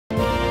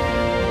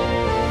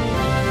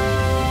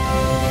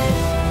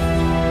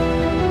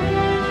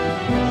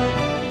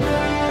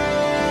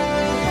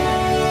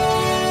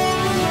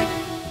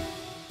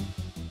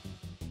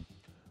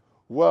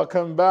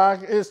Welcome back.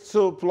 It's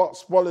still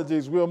Plus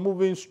Politics. We are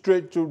moving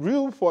straight to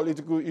real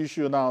political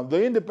issue now.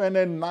 The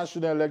Independent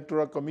National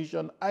Electoral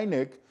Commission,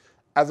 INEC,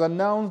 has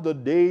announced the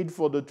date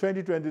for the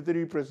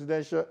 2023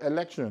 presidential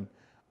election.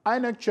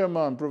 INEC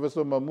chairman,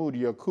 Professor Mahmood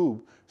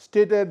Yakub,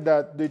 stated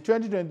that the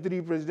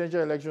 2023 presidential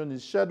election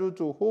is scheduled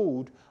to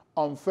hold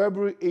on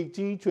February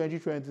 18,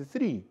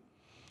 2023.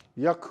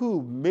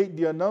 Yakub made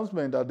the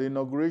announcement at the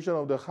inauguration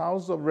of the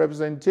House of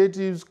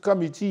Representatives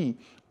Committee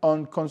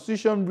on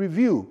Constitution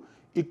Review.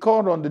 He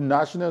called on the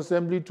National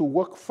Assembly to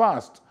work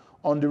fast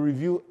on the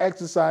review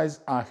exercise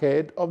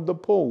ahead of the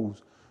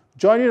polls.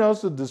 Joining us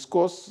to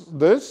discuss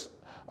this,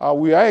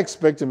 we are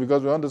expecting,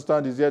 because we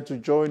understand he's here to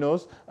join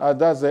us,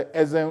 that's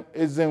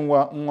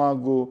Ezenwa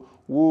Nwago,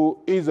 who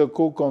is a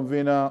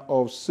co-convener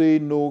of Say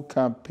No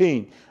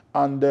campaign.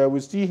 And we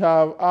still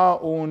have our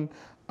own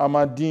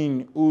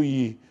Amadine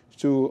Uyi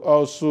to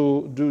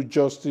also do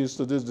justice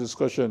to this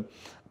discussion.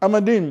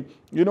 Amadine,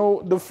 you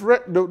know, the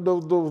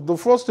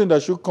first thing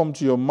that should come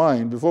to your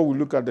mind before we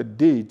look at the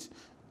date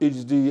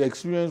is the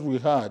experience we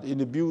had in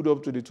the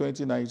build-up to the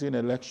 2019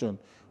 election,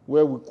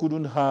 where we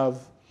couldn't have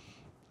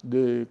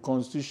the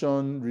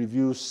constitution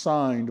review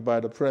signed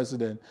by the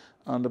president.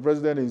 And the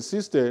president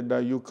insisted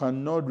that you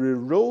cannot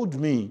railroad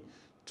me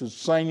to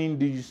signing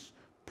this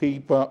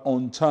paper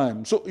on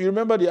time. So you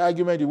remember the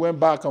argument, he went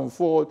back and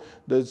forth.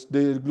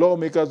 The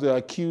lawmakers were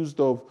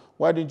accused of,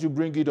 why didn't you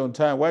bring it on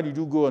time? Why did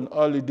you go on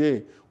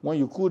holiday when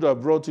you could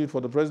have brought it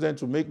for the president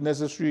to make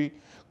necessary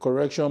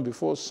correction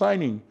before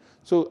signing?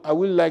 So are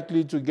we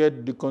likely to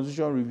get the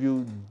constitutional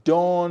review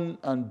done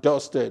and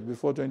dusted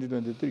before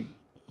 2023?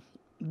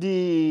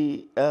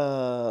 The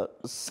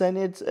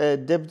Senate,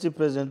 Deputy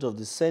President of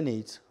the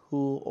Senate,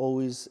 who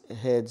always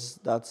heads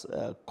that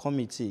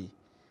committee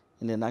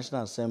in the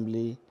National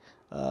Assembly,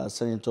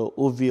 Senator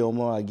Ovi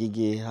Omor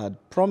Agige, had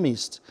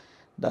promised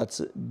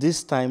that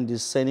this time the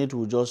Senate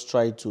will just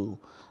try to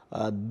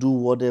do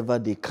whatever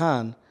they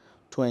can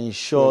to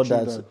ensure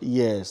that,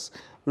 yes.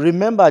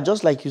 Remember,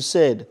 just like you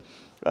said,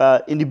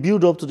 in the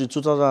build-up to the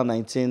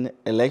 2019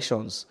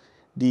 elections,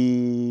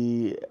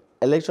 the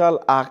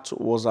Electoral Act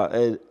was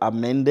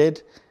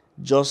amended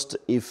just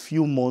a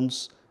few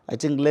months, I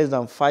think less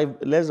than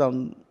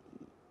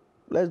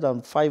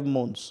five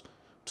months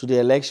to the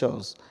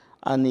elections.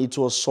 And it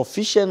was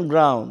sufficient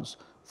grounds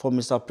for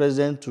Mr.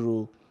 President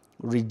to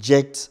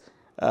reject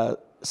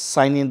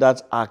signing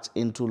that act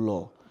into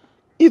law.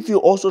 If you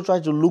also try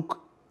to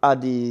look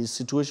at the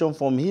situation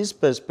from his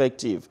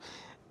perspective,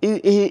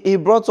 he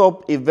brought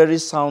up a very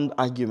sound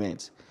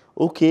argument.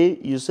 Okay,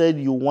 you said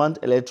you want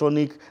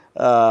electronic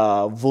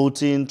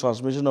voting,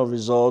 transmission of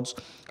results.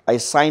 I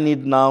signed it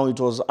now. It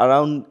was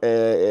around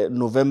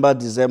November,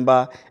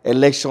 December.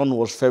 Election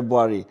was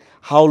February.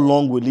 How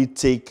long will it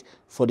take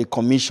for the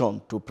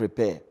commission to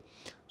prepare?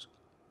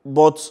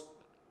 But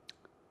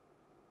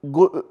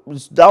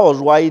that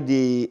was why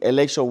the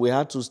election, we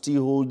had to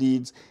still hold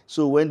it.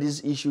 So when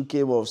this issue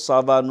came of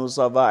server, no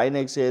server,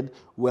 INEC said,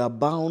 we are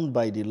bound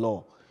by the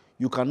law.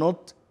 You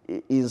cannot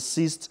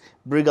insist,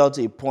 bring out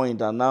a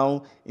point and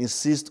now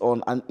insist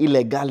on an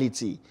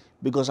illegality,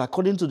 because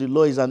according to the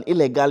law, it's an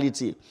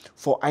illegality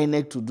for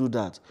INEC to do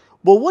that.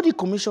 But what the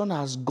commission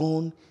has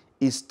gone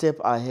a step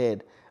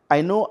ahead.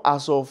 I know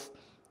as of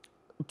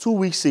 2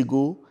 weeks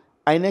ago,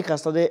 INEC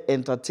has started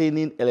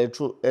entertaining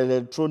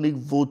electronic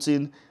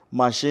voting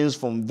machines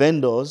from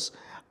vendors,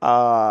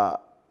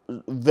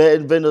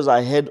 vendors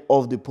ahead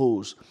of the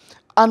polls.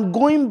 And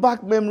going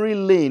back memory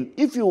lane,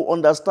 if you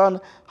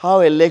understand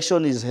how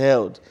election is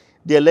held,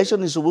 the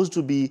election is supposed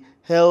to be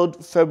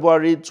held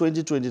February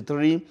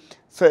 2023,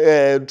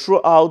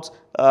 throughout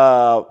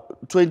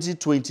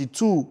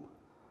 2022,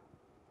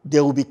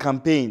 there will be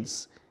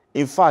campaigns.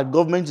 In fact,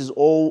 government is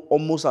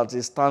almost at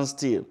a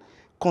standstill.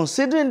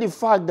 Considering the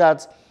fact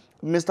that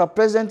Mr.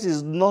 President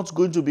is not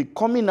going to be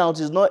coming out,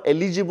 is not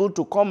eligible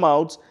to come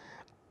out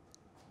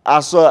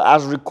as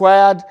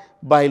required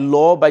by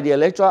law, by the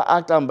Electoral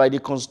Act and by the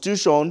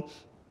Constitution,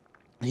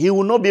 he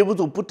will not be able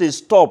to put a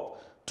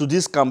stop to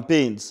these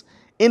campaigns.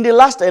 In the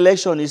last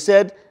election, he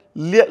said,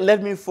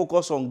 let me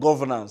focus on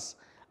governance.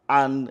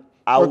 And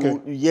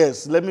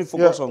yes, let me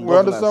focus on governance. We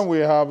understand we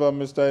have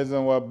Mr.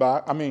 Ezenwa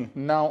back,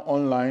 now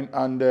online.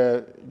 And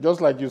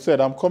just like you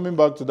said, I'm coming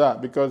back to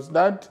that because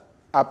that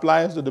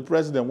applies to the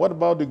president. What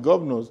about the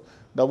governors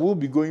that will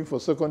be going for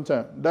second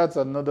term? That's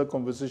another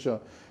conversation.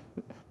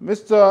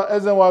 Mr.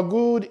 Ezenwa,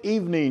 good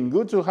evening.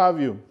 Good to have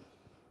you.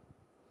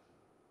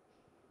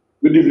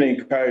 Good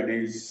evening, Kyle.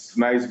 It's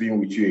nice being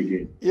with you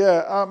again.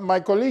 Yeah, my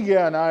colleague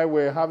here and I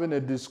were having a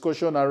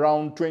discussion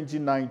around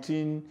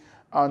 2019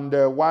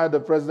 and why the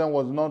president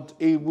was not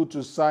able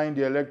to sign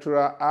the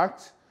Electoral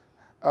Act.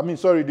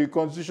 The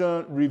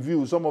Constitution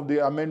Review, some of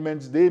the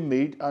amendments they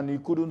made, and he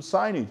couldn't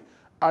sign it.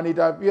 And it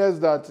appears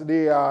that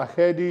they are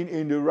heading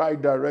in the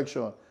right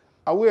direction.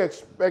 Are we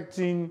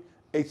expecting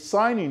a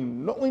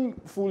signing, knowing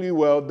fully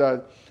well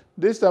that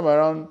this time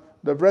around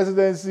the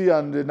presidency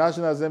and the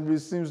National Assembly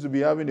seems to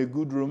be having a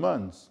good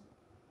romance?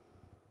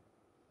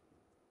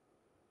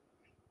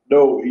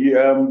 No,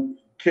 the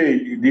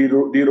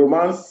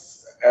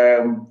romance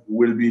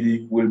will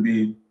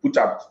be put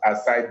up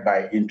aside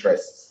by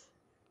interests.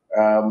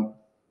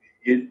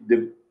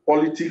 The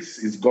politics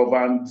is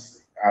governed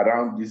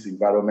around this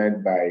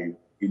environment by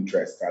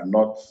interest and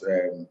not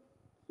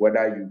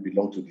whether you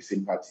belong to the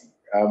same party.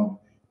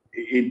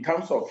 In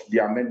terms of the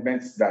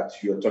amendments that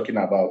you're talking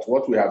about,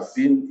 what we have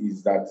seen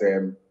is that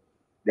there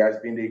has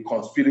been a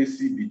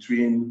conspiracy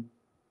between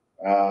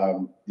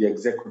the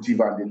executive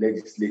and the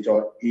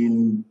legislature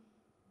in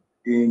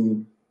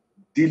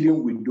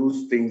dealing with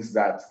those things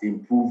that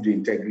improve the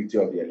integrity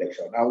of the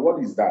election. And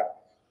what is that?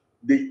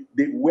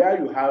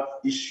 Where you have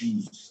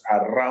issues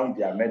around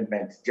the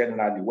amendment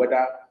generally,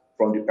 whether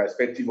from the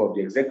perspective of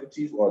the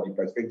executive or the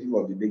perspective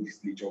of the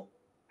legislature,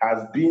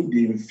 has been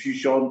the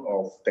infusion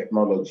of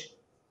technology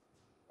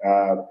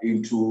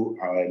into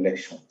our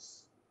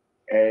elections.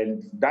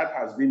 And that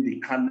has been the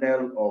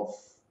kernel of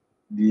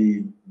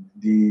the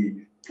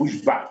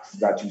pushbacks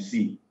that you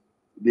see.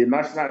 The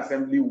National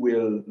Assembly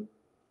will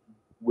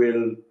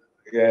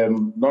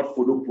not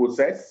follow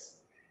process.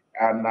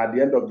 And at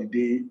the end of the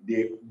day,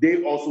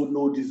 they also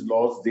know these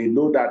laws. They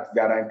know that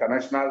there are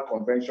international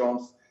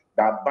conventions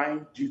that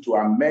bind you to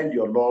amend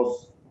your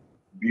laws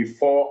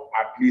before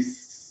at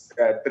least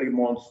 3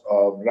 months,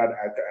 or rather,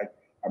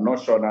 I'm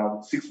not sure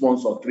now, 6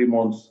 months or 3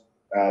 months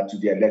to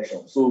the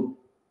election. So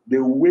they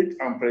will wait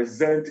and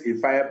present a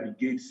fire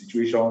brigade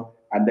situation,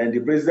 and then the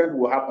president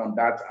will hop on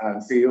that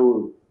and say,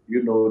 oh,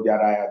 you know,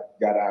 there are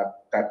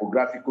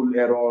typographical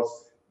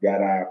errors,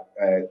 there are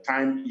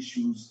time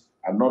issues,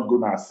 I'm not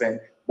going to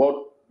assent. But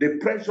the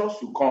pressure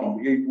should come.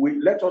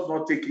 Let us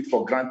not take it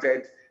for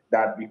granted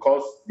that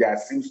because there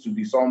seems to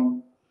be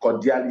some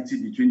cordiality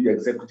between the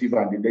executive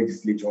and the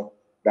legislature,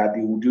 that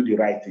they will do the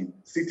right thing.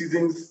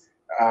 Citizens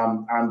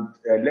and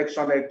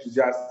election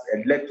enthusiasts,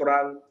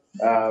 electoral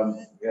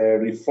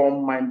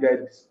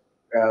reform-minded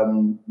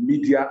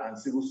media and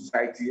civil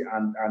society,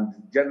 and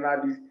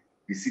generally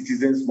the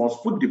citizens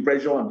must put the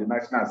pressure on the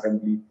National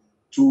Assembly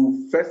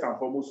to first and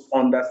foremost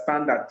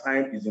understand that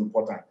time is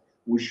important.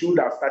 We should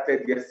have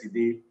started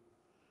yesterday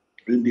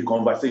in the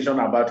conversation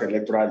about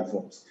electoral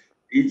reforms.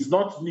 It's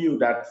not new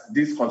that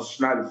these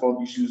constitutional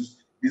reform issues,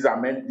 this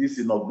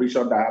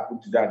inauguration that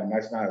happened today at the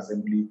National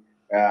Assembly,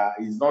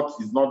 is not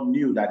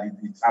new that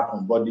it's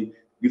happened, but the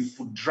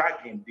foot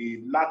dragging,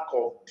 the lack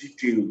of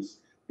details,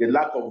 the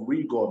lack of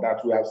rigor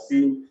that we have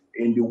seen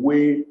in the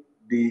way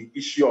the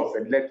issue of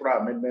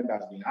electoral amendment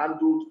has been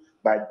handled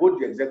by both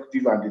the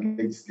executive and the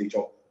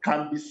legislature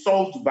can be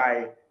solved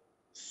by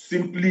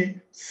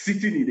simply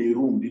sitting in a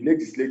room, the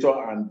legislature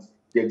and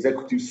the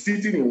executive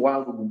sitting in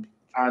one room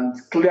and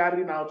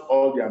clearing out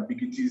all the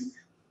ambiguities,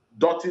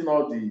 dotting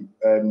all the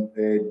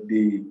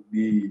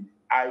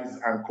I's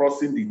and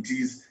crossing the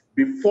T's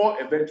before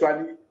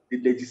eventually the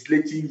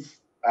legislative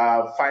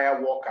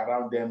firework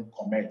around them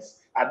commence.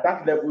 At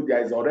that level,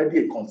 there is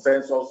already a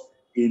consensus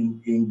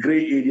in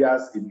gray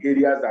areas, in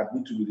areas that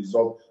need to be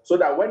resolved, so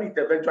that when it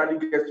eventually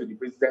gets to the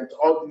president,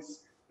 all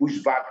this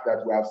pushback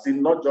that we have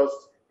seen, not just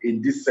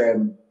in this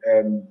in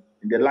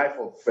the life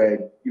of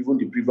even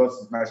the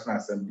previous National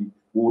Assembly,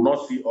 we will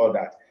not see all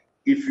that.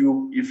 If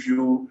you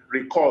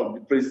recall,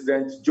 the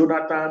President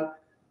Jonathan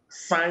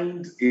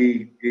signed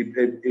an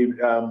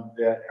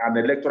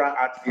electoral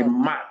act in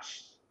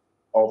March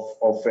of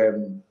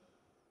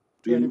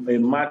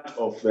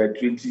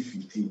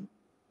 2015,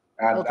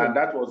 and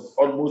that was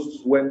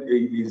almost when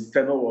his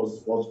tenure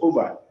was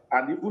over.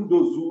 And even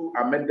those who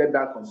amended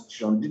that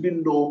constitution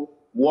didn't know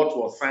what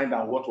was signed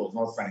and what was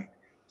not signed.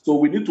 So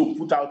we need to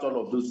put out all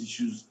of those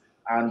issues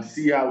and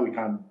see how we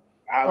can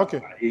have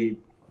a.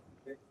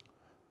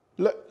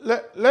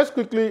 Let's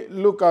quickly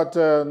look at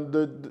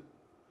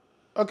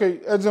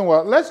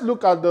Edzenwa, let's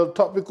look at the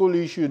topical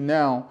issue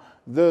now,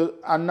 the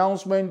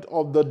announcement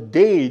of the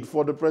date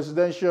for the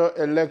presidential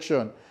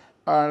election.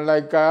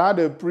 Like I had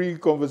a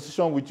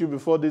pre-conversation with you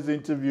before this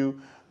interview,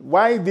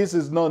 why this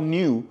is not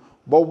new,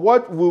 but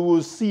what we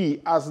will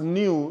see as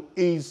new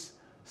is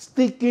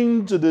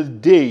sticking to the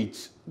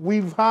date.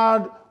 We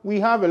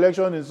have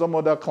elections in some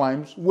other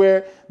climes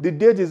where the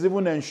date is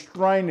even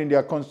enshrined in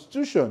their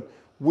constitution.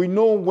 We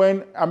know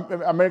when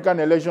American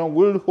election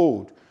will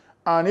hold.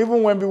 And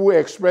even when people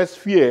express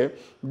fear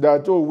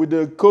that, oh, with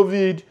the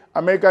COVID,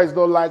 America is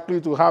not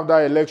likely to have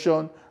that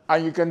election,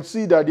 and you can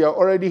see that they are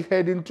already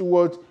heading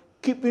towards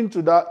keeping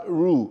to that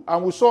rule.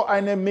 And we saw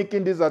INEC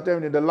making this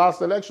attempt in the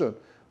last election.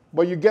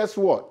 But you guess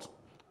what?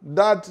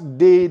 That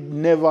day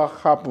never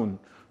happened.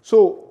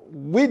 So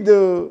with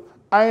the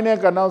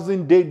INEC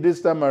announcing date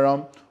this time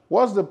around,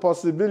 what's the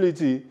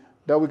possibility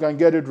that we can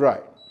get it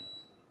right?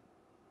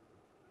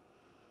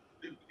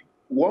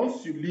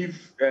 Once you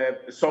leave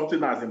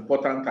something as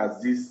important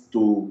as this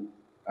to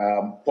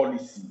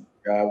policy,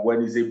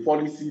 when it's a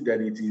policy,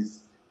 then it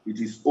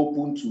is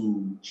open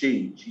to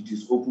change. It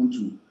is open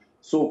to.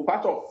 So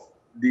part of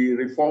the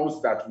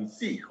reforms that we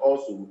seek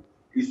also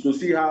is to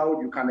see how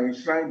you can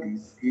enshrine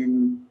this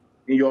in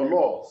your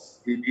laws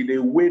in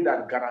a way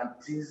that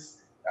guarantees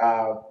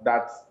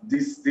that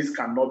this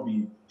cannot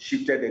be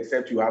shifted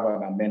except you have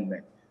an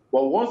amendment.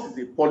 But once it's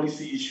a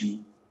policy issue,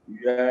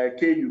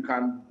 You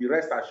can be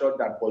rest assured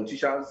that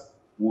politicians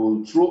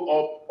will throw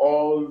up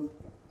all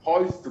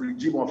hoist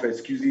regime of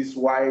excuses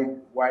why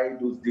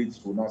those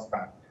dates will not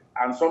stand.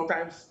 And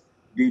sometimes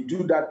they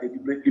do that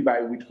deliberately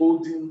by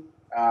withholding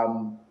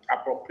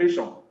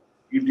appropriation.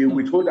 If they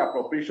withhold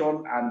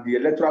appropriation and the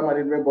electoral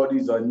management body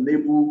is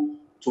unable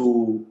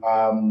to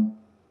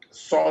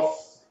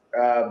source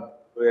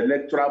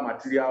electoral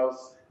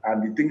materials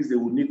and the things they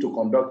would need to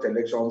conduct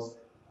elections,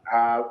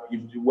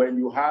 when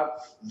you have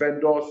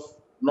vendors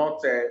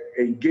not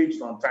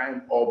engaged on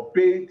time or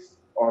paid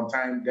on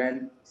time,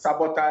 then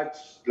sabotage,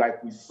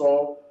 like we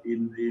saw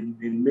in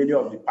many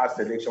of the past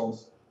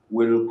elections,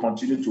 will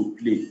continue to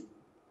play.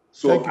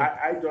 So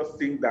I just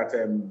think that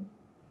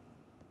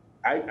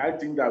I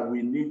think that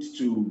we need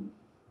to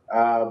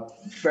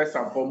first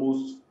and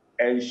foremost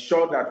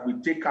ensure that we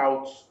take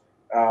out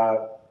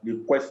the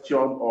question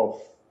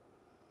of.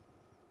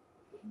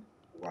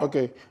 Wow.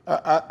 Okay,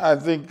 I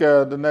think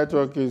the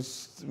network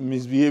is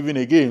misbehaving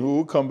again. We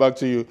will come back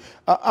to you.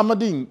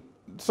 Amadine,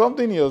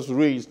 something he has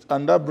raised,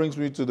 and that brings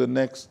me to the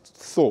next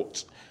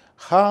thought.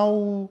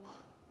 How,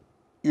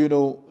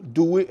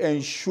 do we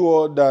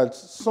ensure that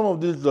some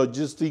of this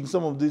logistics,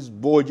 some of this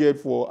budget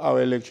for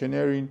our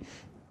electioneering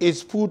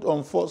is put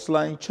on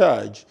first-line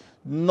charge,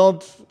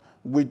 not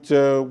with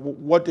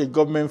what a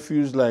government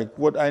feels like,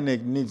 what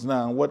INEC needs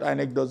now and what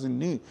INEC doesn't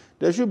need.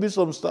 There should be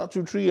some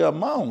statutory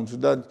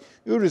amount that,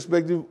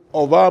 irrespective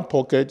of our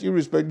pocket,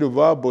 irrespective of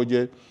our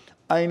budget,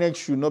 INEC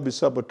should not be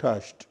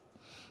sabotaged.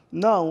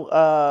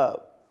 Now,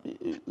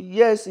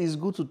 yes, it's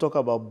good to talk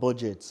about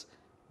budgets,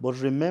 but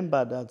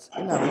remember that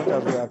in as much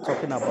as we are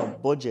talking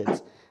about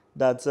budgets,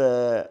 that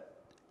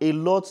a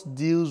lot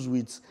deals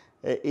with,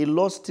 a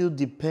lot still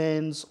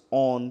depends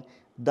on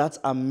that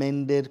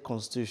amended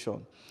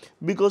constitution.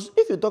 Because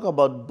if you talk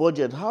about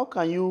budget, how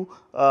can you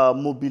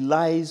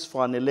mobilize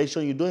for an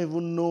election? You don't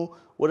even know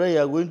whether you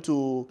are going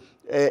to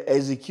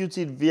execute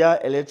it via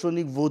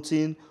electronic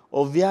voting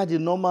or via the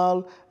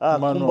normal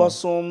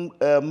cumbersome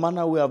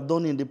manner we have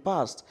done in the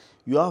past.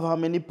 You have how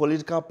many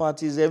political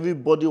parties,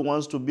 everybody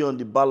wants to be on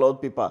the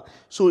ballot paper.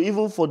 So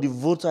even for the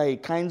voter,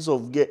 it kind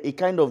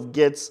of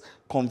gets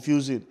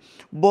confusing.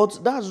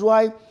 But that's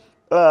why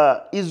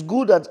it's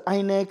good that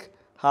INEC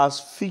has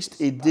fixed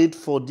a date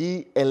for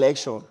the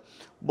election.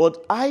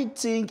 But I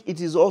think it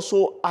is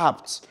also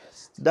apt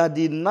that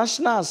the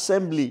National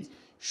Assembly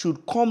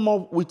should come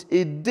up with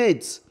a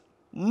date,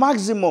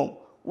 maximum.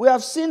 We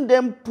have seen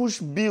them push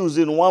bills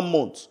in 1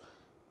 month,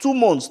 2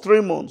 months,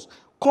 3 months.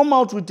 Come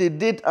out with a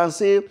date and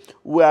say,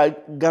 we are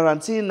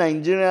guaranteeing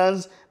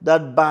Nigerians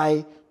that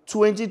by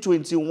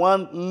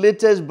 2021,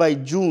 latest by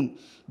June,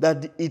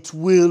 that it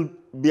will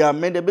be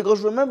amended.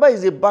 Because remember,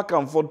 it's a back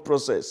and forth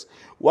process.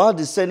 While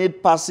the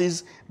Senate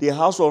passes, the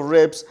House of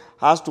Reps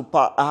has to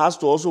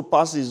also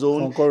pass its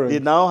own. Concurrent. They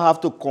now have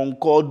to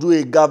concur, do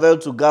a gavel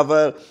to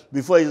gavel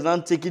before it's now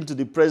taken to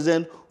the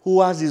president,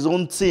 who has his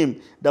own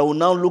team that will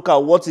now look at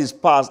what is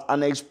passed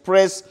and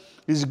express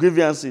his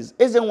grievances.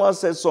 Ezenwa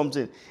said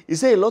something. He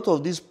said a lot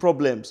of these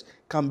problems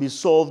can be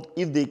solved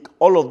if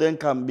all of them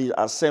can be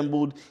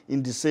assembled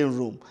in the same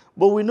room.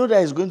 But we know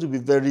that it's going to be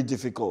very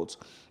difficult.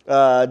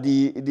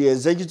 The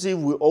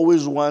executive will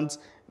always want,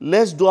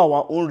 let's do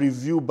our own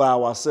review by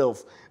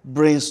ourselves,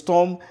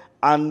 brainstorm,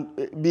 and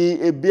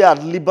be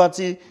at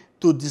liberty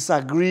to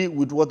disagree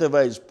with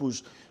whatever is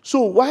pushed.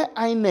 So why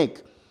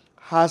INEC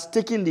has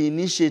taken the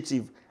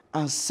initiative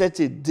and set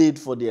a date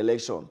for the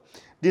election,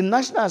 the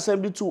National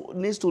Assembly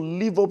needs to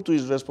live up to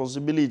its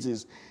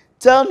responsibilities.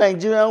 Tell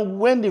Nigerians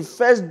when the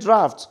first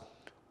draft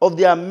of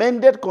the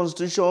amended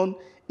constitution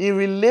in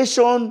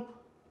relation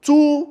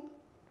to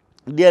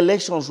the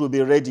elections will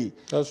be ready.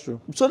 That's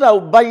true. So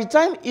that by the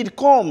time it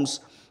comes,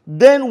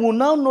 then we'll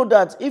now know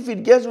that if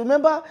it gets,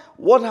 remember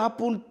what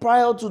happened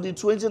prior to the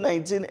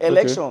 2019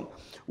 election, okay,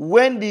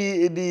 when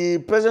the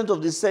president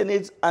of the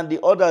Senate and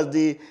the others,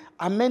 they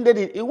amended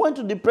it. It went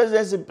to the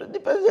presidency. The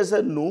president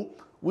said, no,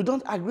 we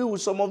don't agree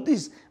with some of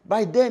this.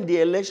 By then,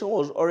 the election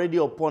was already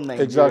upon Nigerians.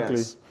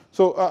 Exactly.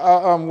 So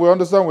we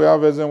understand we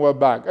have Ezenwa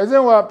back.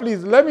 Ezenwa,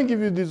 please, let me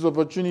give you this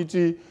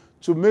opportunity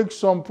to make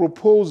some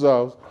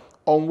proposals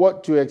on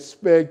what to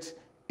expect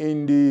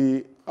in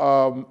the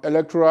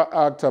Electoral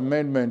Act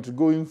amendment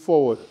going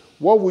forward.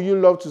 What would you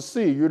love to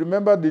see? You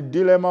remember the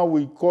dilemma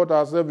we caught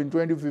ourselves in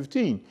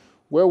 2015,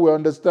 where we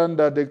understand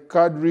that the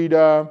card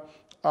reader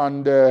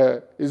and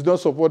is not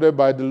supported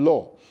by the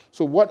law.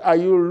 So what are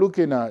you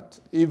looking at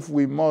if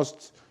we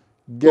must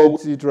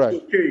get it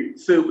right? Okay,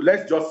 so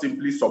let's just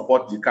simply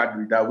support the card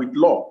reader with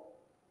law.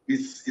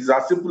 It's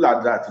as simple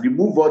as that.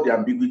 Remove all the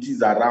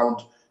ambiguities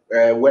around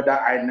whether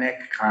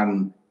INEC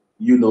can,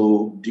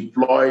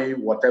 deploy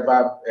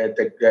whatever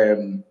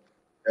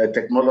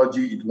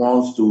technology it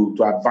wants to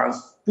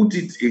advance. Put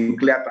it in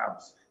clear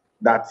terms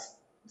that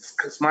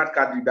smart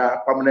card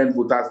reader, permanent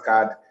voters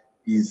card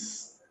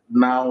is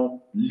now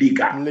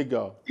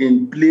legal.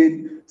 In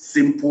plain,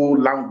 simple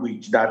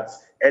language that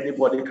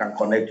anybody can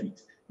connect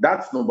with.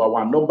 That's number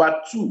one.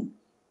 Number two,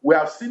 we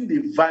have seen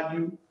the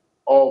value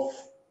of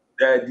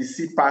the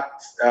CPAC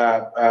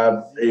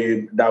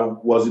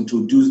that was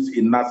introduced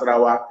in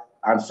Nasarawa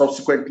and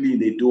subsequently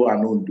in Edo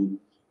and Ondo,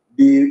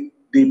 the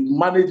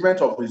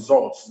management of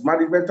results,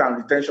 management and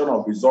retention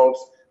of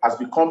results has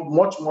become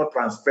much more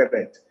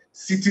transparent.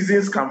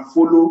 Citizens can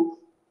follow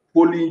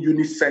polling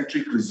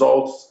unit-centric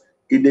results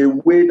in a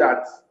way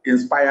that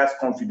inspires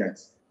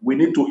confidence. We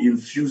need to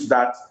infuse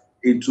that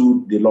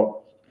into the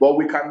law. But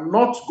we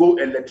cannot go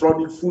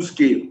electronic full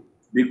scale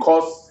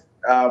because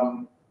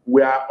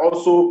we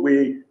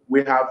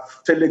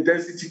have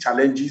tele-density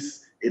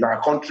challenges in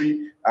our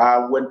country.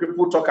 When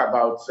people talk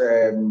about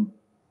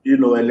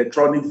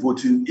electronic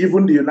voting,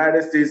 even the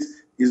United States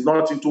is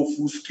not into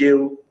full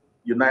scale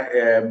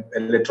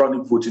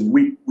electronic voting.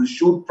 We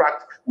should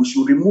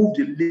remove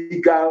the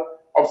legal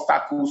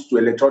obstacles to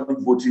electronic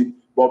voting,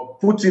 but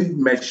put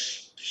in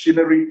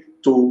machinery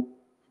to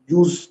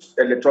use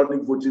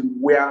electronic voting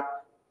where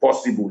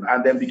possible,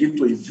 and then begin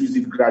to infuse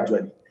it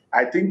gradually.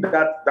 I think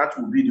that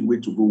will be the way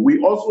to go.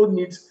 We also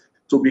need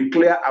to be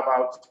clear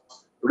about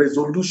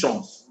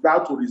resolutions, how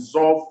to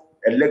resolve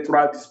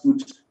electoral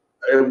disputes.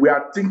 We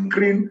are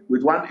tinkering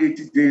with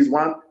 180 days,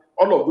 all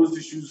of those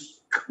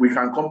issues we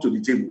can come to the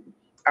table.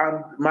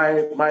 And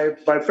my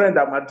friend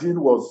Amadine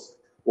was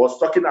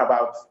talking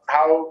about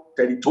how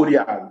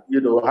territorial,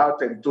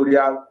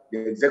 the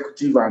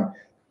executive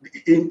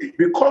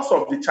because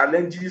of the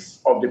challenges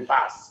of the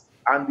past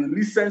and the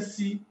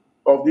recency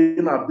of the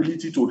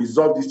inability to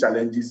resolve these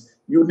challenges,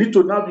 you need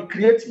to now be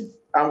creative.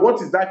 And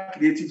what is that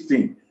creative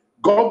thing?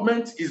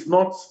 Government is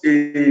not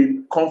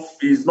a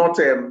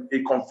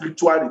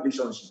conflictual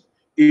relationship.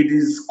 It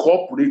is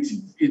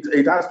cooperative.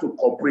 It has to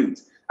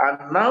cooperate.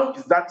 And now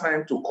is that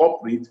time to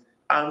cooperate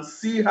and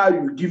see how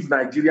you give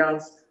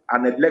Nigerians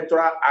an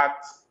electoral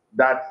act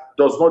that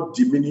does not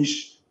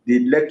diminish the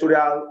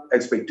electoral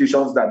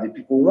expectations that the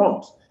people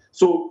want.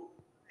 So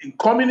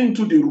coming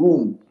into the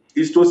room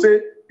is to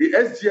say the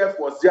SGF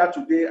was there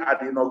today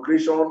at the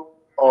inauguration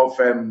of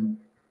the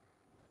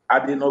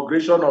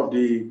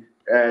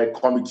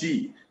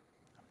committee.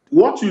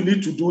 What you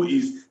need to do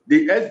is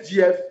the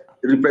SGF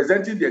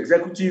representing the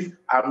executive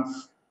and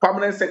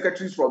permanent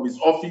secretaries from his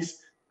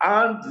office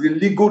and the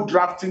legal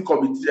drafting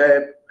committee,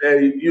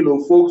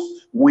 folks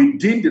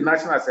within the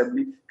National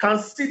Assembly can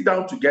sit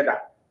down together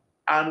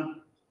and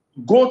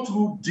go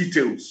through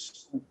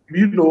details,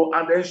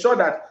 and ensure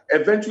that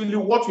eventually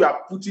what you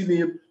are putting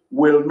in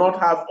will not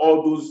have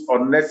all those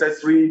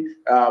unnecessary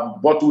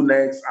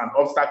bottlenecks and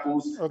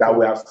obstacles that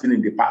we have seen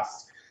in the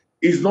past.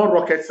 It's not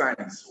rocket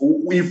science.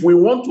 If we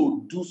want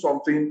to do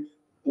something,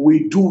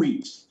 we do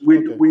it.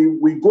 We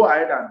go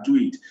ahead and do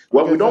it.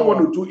 When we don't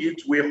want to do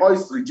it, we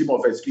hoist regime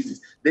of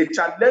excuses. The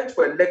challenge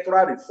for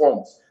electoral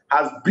reforms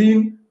has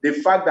been the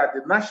fact that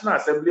the National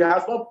Assembly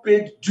has not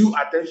paid due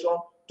attention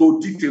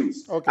to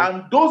details.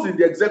 And those in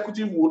the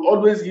executive will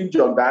always hinge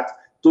on that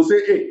to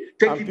say, hey,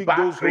 take it back,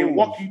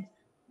 rework it.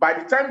 By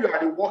the time you are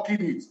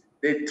reworking it,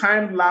 the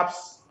time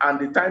lapse and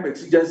the time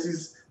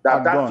exigencies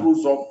that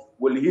throws up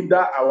will hinder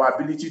our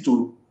ability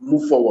to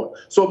move forward.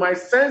 So my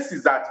sense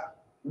is that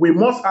we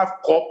must have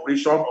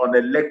cooperation on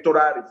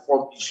electoral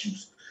reform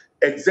issues.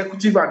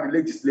 Executive and the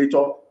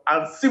legislature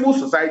and civil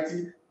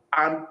society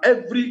and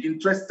every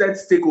interested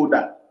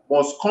stakeholder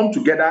must come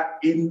together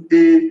in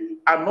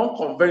a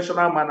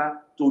non-conventional manner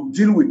to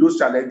deal with those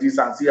challenges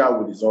and see how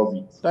we resolve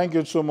it. Thank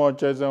you so much,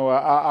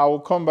 Ezenwa. I will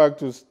come back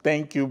to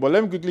thank you, but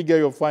let me quickly get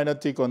your final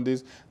take on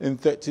this in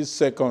 30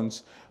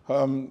 seconds.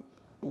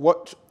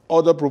 What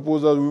other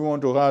proposals we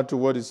want to add to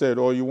what he said,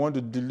 or you want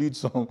to delete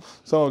some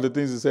of the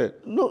things he said?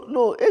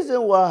 No,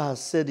 Ezenwa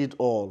has said it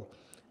all.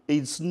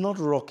 It's not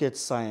rocket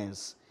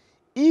science.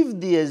 If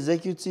the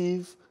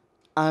executive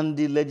and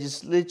the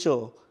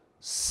legislature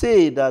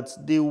say that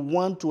they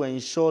want to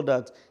ensure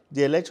that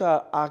the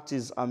Electoral Act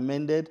is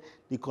amended,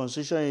 the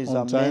Constitution is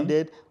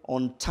amended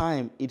on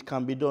time, it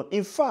can be done.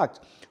 In fact,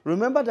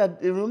 remember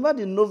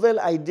the novel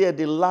idea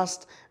the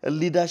last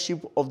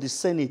leadership of the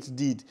Senate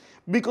did,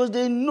 because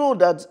they know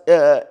that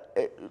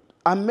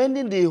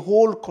amending the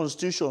whole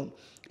Constitution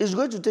is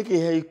going to take a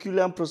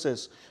Herculean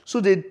process. So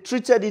they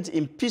treated it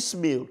in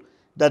piecemeal.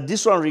 That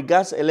this one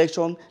regards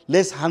election,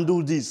 let's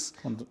handle this.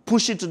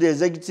 Push it to the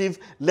executive,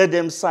 let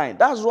them sign.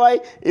 That's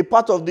why a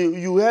part of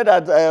you heard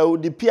that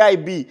the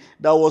PIB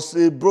that was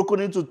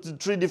broken into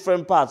 3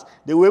 different parts,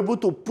 they were able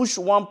to push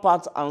one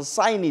part and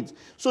sign it.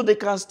 So they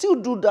can still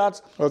do that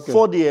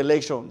for the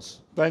elections.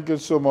 Thank you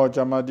so much,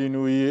 Amadi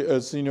Nui, a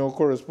senior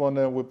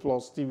correspondent with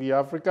Plus TV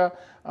Africa.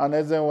 And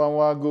Ezenwa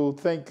Nwagu,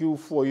 thank you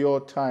for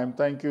your time.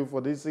 Thank you for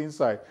this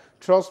insight.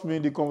 Trust me,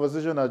 the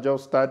conversation has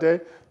just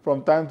started.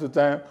 From time to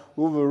time,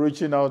 we'll be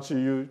reaching out to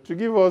you to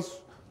give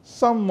us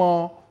some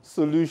more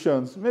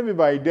solutions. Maybe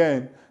by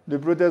then, the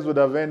protest would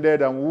have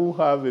ended and we'll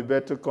have a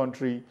better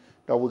country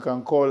that we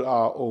can call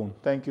our own.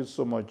 Thank you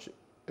so much,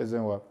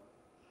 Ezenwa.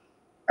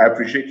 I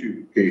appreciate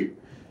you. Okay.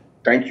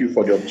 Thank you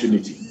for the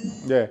opportunity.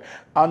 Yeah.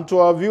 And to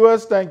our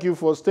viewers, thank you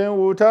for staying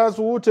with us.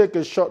 We'll take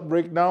a short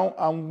break now.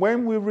 And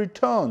when we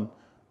return,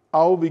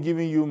 I will be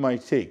giving you my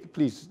take.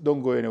 Please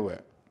don't go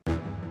anywhere.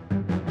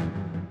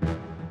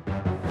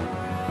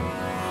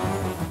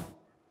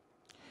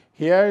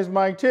 Here is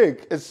my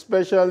take,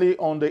 especially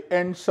on the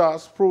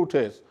NSAS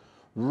protest.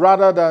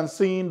 Rather than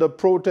seeing the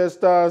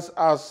protesters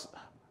as,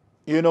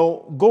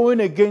 going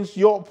against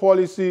your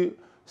policy,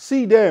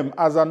 see them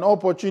as an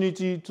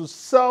opportunity to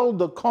sell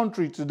the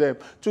country to them,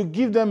 to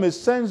give them a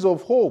sense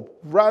of hope.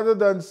 Rather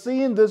than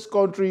seeing this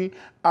country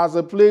as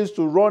a place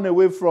to run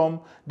away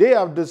from, they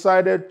have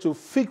decided to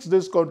fix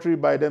this country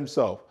by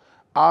themselves.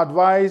 I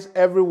advise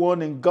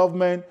everyone in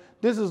government,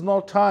 this is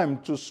not time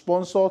to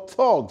sponsor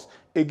thugs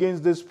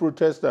against these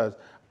protesters.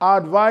 I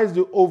advise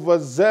the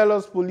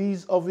overzealous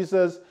police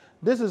officers,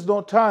 this is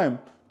not time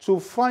to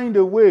find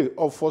a way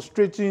of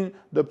frustrating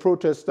the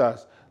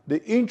protesters.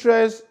 The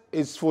interest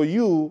is for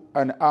you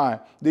and I.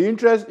 The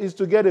interest is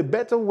to get a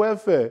better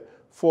welfare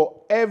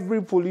for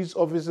every police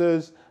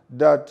officer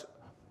that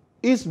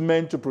is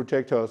meant to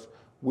protect us.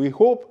 We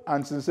hope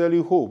and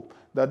sincerely hope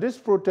that this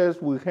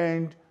protest will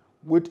end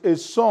with a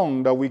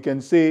song that we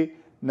can say,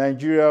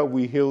 Nigeria,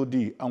 we hail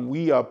thee, and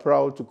we are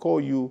proud to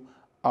call you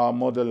our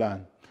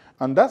motherland.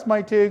 And that's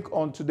my take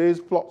on today's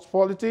Plots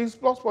Politics.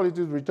 Plots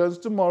Politics returns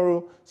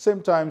tomorrow,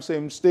 same time,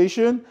 same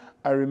station.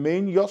 I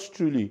remain yours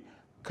truly,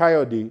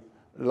 Kayode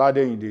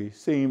Ladende,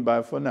 saying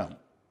bye for now.